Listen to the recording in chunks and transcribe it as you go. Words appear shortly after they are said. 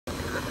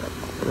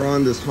We're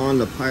on this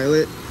Honda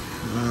Pilot.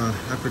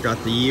 I forgot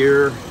the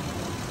year.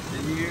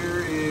 The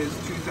year is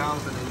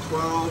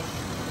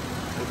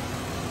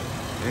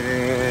 2012.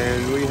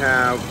 And we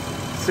have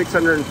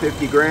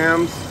 650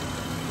 grams,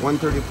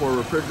 134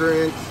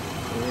 refrigerant.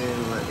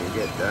 And let me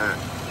get that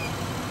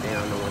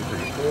down to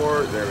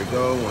 134. There we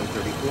go,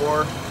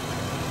 134.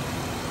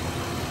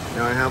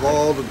 Now I have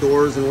all the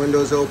doors and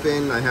windows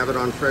open. I have it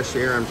on fresh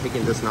air. I'm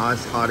taking this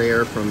nice hot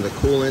air from the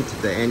coolant,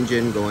 the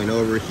engine, going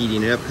over,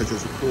 heating it up because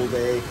it's a cool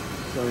day.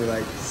 It's only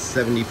like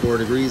 74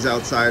 degrees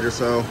outside or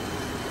so.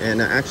 And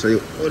actually,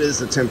 what is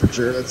the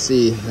temperature? Let's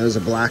see. There's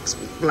a black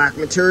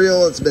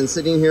material. It's been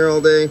sitting here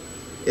all day.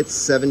 It's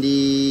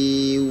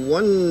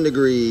 71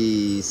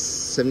 degrees,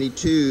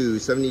 72,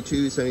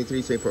 73,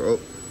 74. Oh,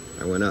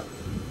 I went up.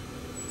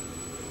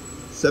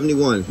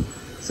 71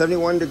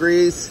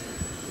 degrees.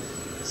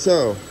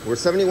 So we're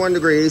 71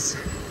 degrees.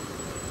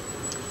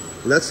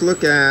 Let's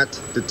look at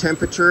the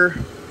temperature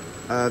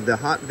of the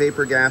hot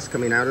vapor gas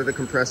coming out of the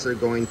compressor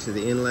going to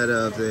the inlet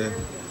of the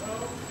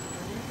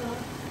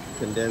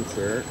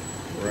condenser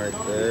right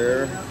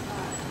there.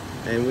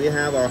 And we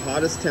have our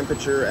hottest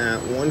temperature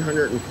at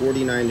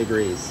 149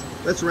 degrees.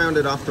 Let's round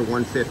it off to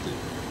 150.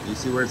 You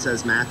see where it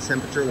says max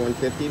temperature,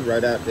 150,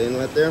 right at the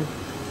inlet there?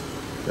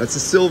 That's a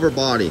silver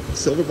body.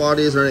 Silver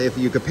body is, if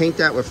you could paint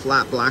that with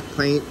flat black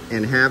paint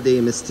and have the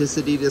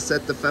elasticity to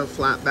set the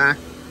flat back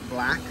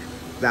black,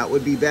 that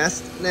would be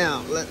best.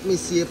 Now, let me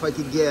see if I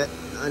could get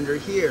under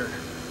here.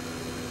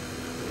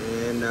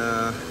 And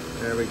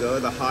there we go,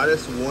 the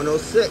hottest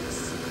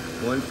 106.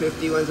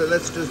 150,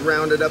 let's just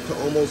round it up to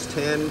almost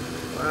 10.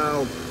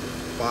 Well,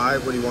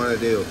 5, what do you want to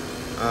do?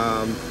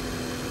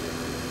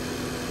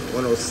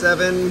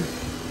 107.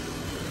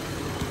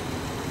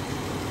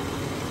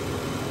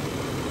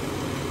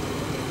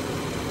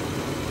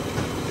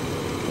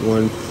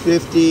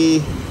 150.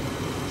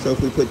 So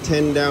if we put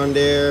 10 down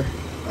there,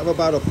 I have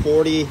about a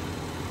 40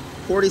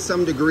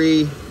 some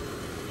degree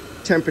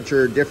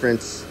temperature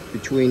difference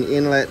between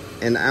inlet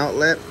and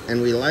outlet,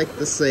 and we like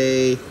to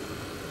say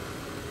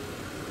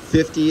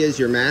 50 is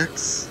your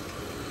max.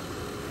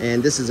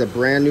 And this is a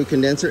brand new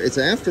condenser. It's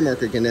an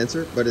aftermarket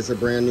condenser, but it's a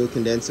brand new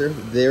condenser.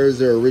 There's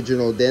the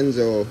original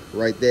Denso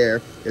right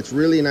there. It's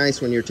really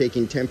nice when you're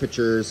taking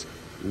temperatures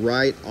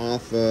right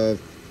off of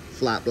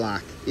flat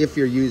black if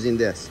you're using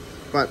this.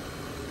 But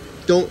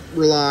don't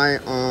rely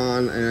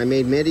on, and I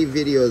made many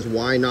videos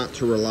why not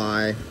to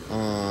rely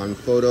on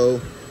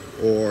photo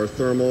or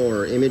thermal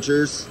or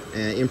imagers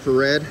and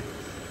infrared.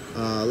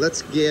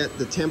 Let's get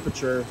the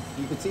temperature.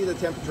 You can see the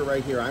temperature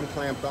right here. I'm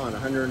clamped on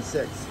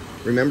 106.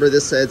 Remember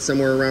this said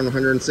somewhere around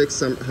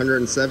 106,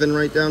 107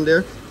 right down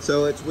there.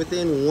 So it's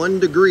within 1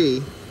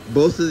 degree.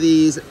 Both of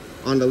these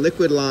on the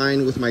liquid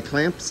line with my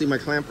clamp. See my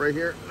clamp right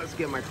here? Let's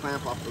get my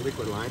clamp off the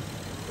liquid line.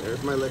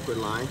 There's my liquid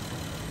line.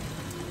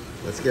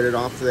 Let's get it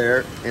off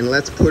there and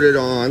let's put it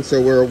on.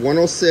 So we're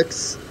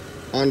 106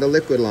 on the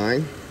liquid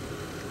line.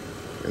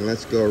 And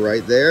let's go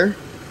right there.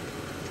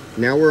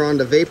 Now we're on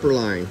the vapor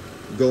line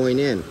going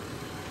in.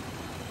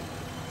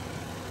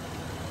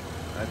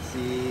 Let's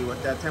see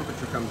what that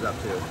temperature comes up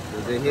to.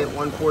 Does it hit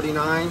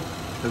 149?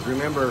 Because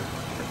remember,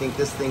 I think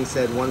this thing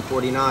said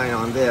 149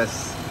 on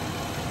this.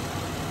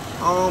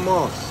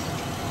 Almost.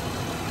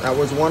 That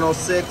was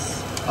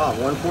 106. Oh,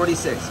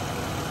 146.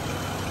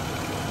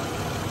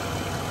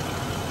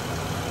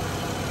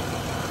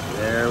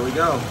 There we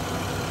go.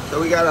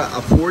 So we got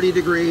a 40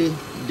 degree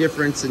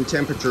difference in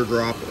temperature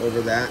drop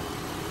over that.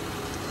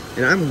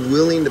 And I'm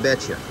willing to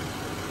bet you,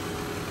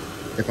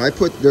 if I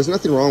put, there's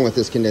nothing wrong with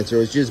this condenser,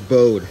 it's just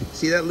bowed.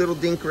 See that little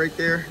dink right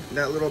there?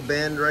 That little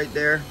bend right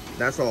there?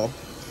 That's all.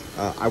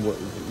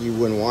 You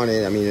wouldn't want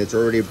it. I mean, it's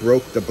already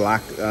broke the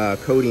black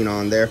coating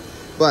on there.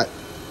 But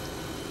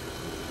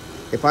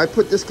if I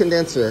put this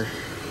condenser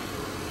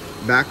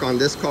back on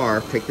this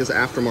car, take this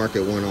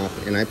aftermarket one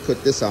off, and I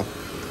put this up,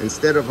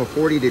 instead of a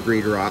 40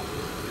 degree drop,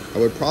 I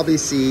would probably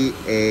see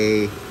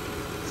a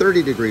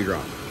 30 degree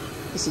drop.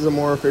 This is a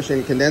more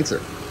efficient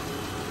condenser.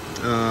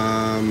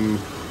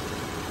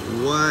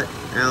 What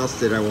else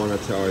did I want to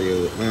tell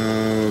you?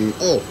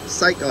 Oh,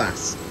 sight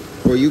glass.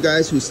 For you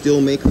guys who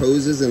still make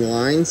hoses and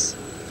lines,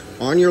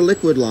 on your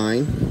liquid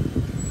line,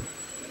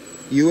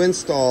 you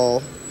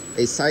install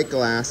a sight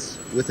glass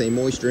with a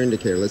moisture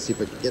indicator. Let's see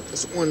if I can get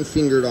this one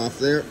fingered off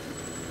there.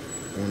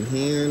 One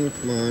hand,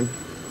 come on.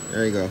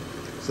 There you go.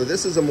 So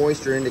this is a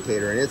moisture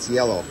indicator, and it's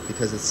yellow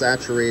because it's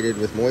saturated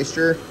with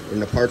moisture in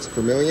the parts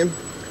per million.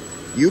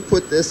 You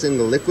put this in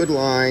the liquid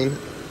line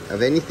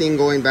of anything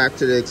going back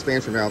to the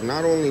expansion valve.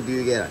 Not only do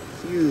you get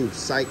a huge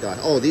sight glass,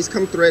 oh, these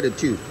come threaded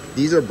too.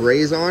 These are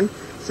braze-on,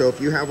 so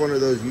if you have one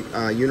of those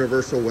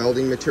universal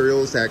welding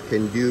materials that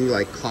can do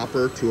like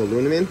copper to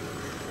aluminum,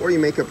 or you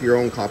make up your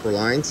own copper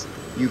lines,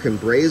 you can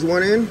braze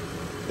one in,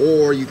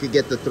 or you could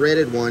get the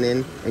threaded one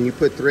in, and you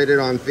put threaded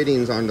on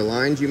fittings on the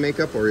lines you make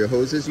up or your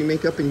hoses you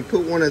make up, and you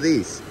put one of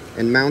these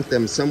and mount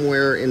them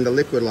somewhere in the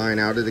liquid line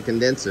out of the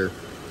condenser.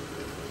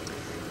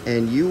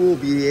 And you will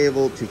be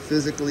able to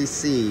physically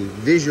see,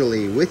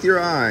 visually, with your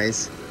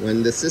eyes,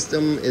 when the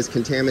system is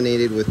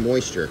contaminated with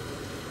moisture.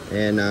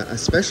 And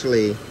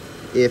especially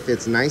if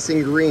it's nice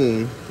and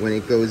green when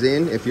it goes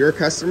in. If you're a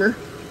customer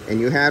and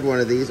you had one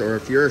of these, or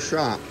if you're a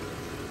shop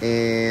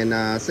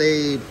and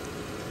say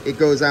it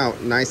goes out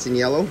nice and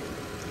yellow,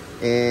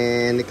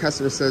 and the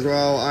customer says,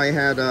 well, I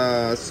had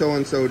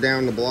so-and-so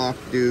down the block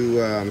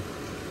do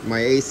my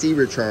AC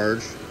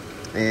recharge,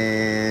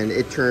 and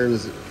it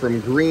turns from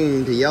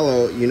green to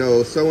yellow, you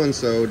know,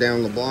 so-and-so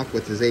down the block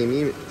with his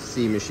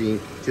AC machine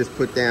just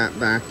put that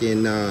back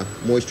in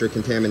moisture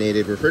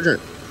contaminated refrigerant.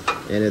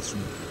 And it's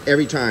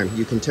every time,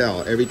 you can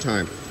tell, every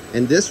time.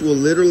 And this will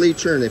literally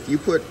churn. If you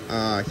put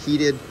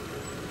heated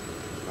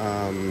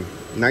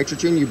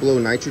nitrogen, you blow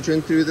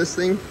nitrogen through this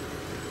thing,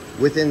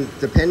 within,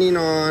 depending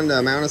on the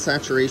amount of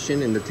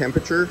saturation and the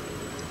temperature,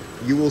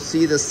 you will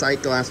see the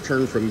sight glass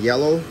turn from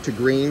yellow to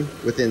green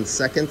within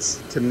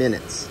seconds to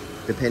minutes,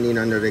 depending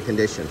under the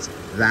conditions.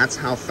 That's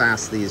how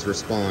fast these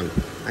respond.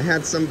 I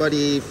had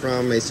somebody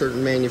from a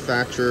certain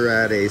manufacturer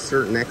at a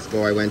certain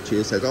expo I went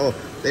to said, oh,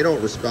 they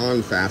don't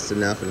respond fast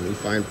enough and we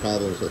find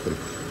problems with them.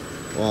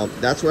 Well,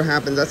 that's what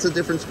happens. That's the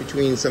difference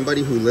between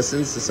somebody who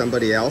listens to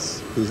somebody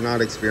else who's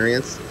not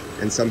experienced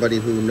and somebody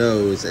who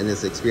knows and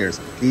is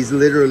experienced. These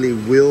literally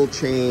will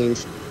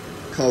change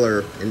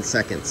color in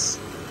seconds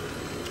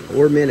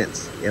or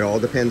minutes. It all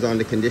depends on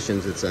the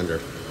conditions it's under.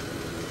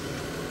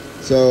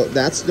 So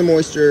that's the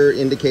moisture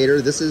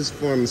indicator. This is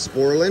from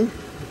Sporlan.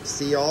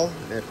 See y'all,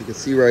 if you can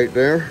see right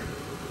there.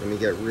 Let me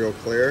get real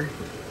clear.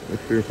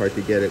 Let's see if I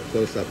could get it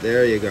close up.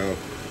 There you go.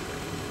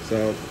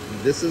 So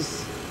this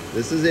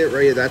is it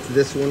right here. That's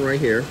this one right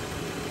here.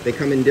 They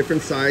come in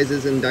different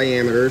sizes and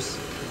diameters.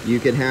 You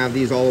could have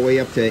these all the way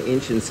up to 1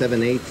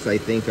 7/8", I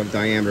think, of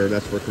diameter.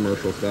 That's for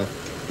commercial stuff.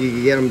 You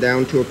could get them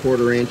down to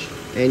 1/4 inch,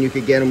 and you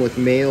could get them with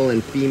male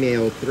and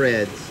female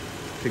threads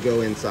to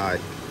go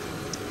inside.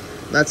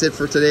 That's it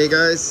for today,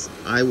 guys.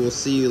 I will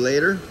see you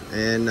later,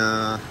 and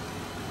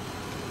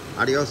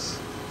adios.